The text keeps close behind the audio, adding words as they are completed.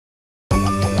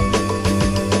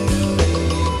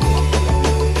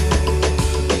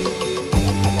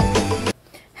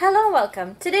and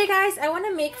welcome. Today guys, I want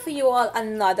to make for you all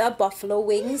another buffalo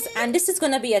wings, and this is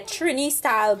going to be a Trini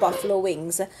style buffalo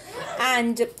wings.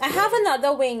 And I have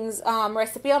another wings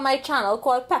recipe on my channel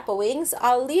called pepper wings.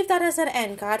 I'll leave that as an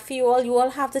end card for you all. You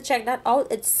all have to check that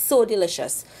out. It's so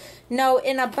delicious. Now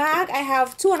in a bag I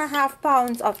have 2.5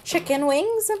 pounds of chicken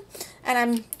wings, and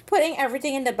I'm putting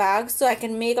everything in the bag so I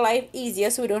can make life easier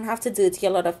so we don't have to dirty a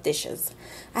lot of dishes.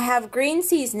 I have green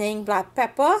seasoning, black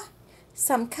pepper,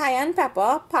 some cayenne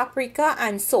pepper, paprika,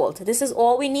 and salt. This is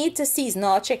all we need to season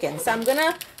our chicken. So I'm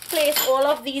gonna place all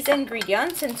of these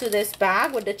ingredients into this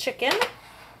bag with the chicken.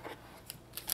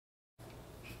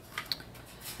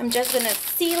 I'm just gonna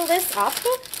seal this up,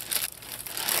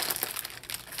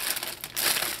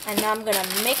 and now I'm gonna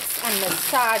mix and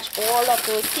massage all of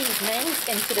those seasonings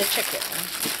into the chicken.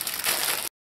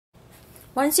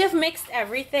 Once you've mixed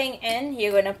everything in,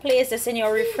 you're going to place this in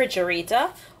your refrigerator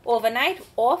overnight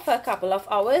or for a couple of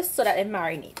hours so that it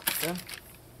marinates.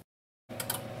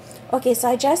 Okay, so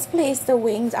I just placed the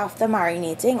wings after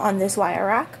marinating on this wire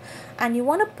rack, and you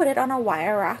want to put it on a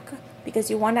wire rack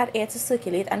because you want that air to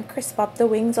circulate and crisp up the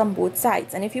wings on both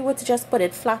sides. And if you were to just put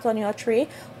it flat on your tray,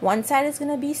 one side is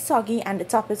going to be soggy and the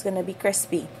top is going to be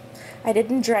crispy. I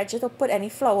didn't dredge it or put any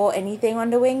flour or anything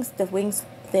on the wings. The wings,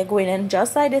 they're going in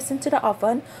just like this into the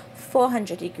oven,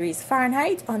 400 degrees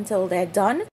Fahrenheit, until they're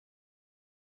done.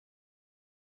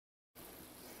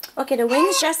 Okay, the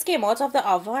wings just came out of the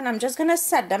oven. I'm just going to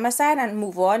set them aside and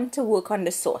move on to work on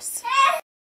the sauce.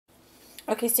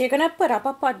 Okay, so you're going to put up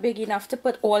a pot big enough to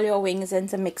put all your wings in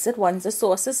to mix it once the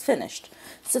sauce is finished.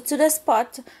 So to this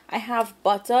pot, I have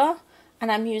butter,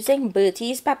 and I'm using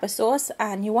Berties pepper sauce,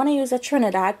 and you want to use a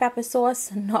Trinidad pepper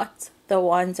sauce, not the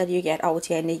ones that you get out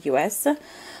here in the US.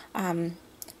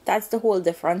 That's the whole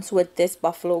difference with this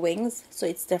buffalo wings, so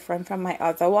it's different from my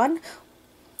other one.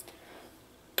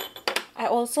 I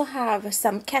also have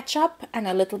some ketchup and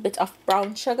a little bit of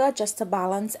brown sugar just to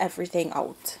balance everything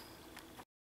out.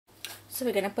 So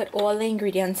we're going to put all the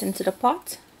ingredients into the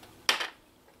pot.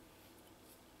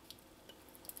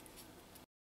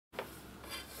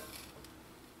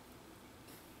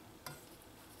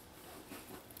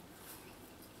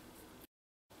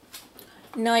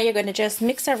 Now you're going to just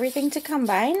mix everything to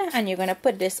combine, and you're going to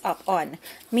put this up on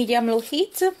medium-low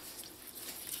heat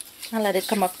and let it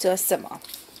come up to a simmer.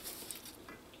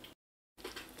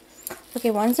 Okay,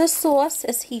 once the sauce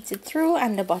is heated through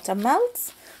and the butter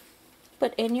melts,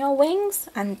 put in your wings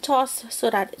and toss so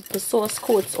that the sauce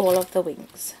coats all of the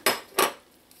wings.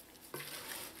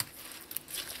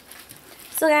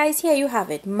 So guys, here you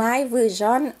have it, my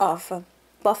version of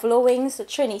buffalo wings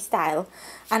Trini style,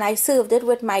 and I served it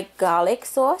with my garlic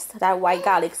sauce, that white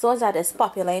garlic sauce that is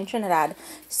popular in Trinidad.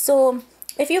 So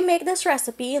if you make this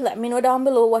recipe, let me know down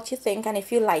below what you think and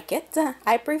if you like it.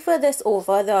 I prefer this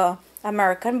over the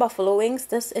American buffalo wings.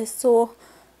 This is so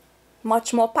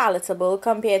much more palatable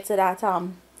compared to that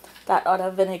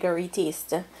other vinegary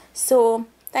taste. So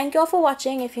thank you all for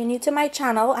watching. If you're new to my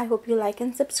channel, I hope you like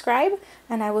and subscribe,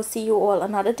 and I will see you all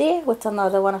another day with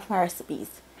another one of my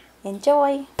recipes.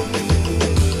 Enjoy!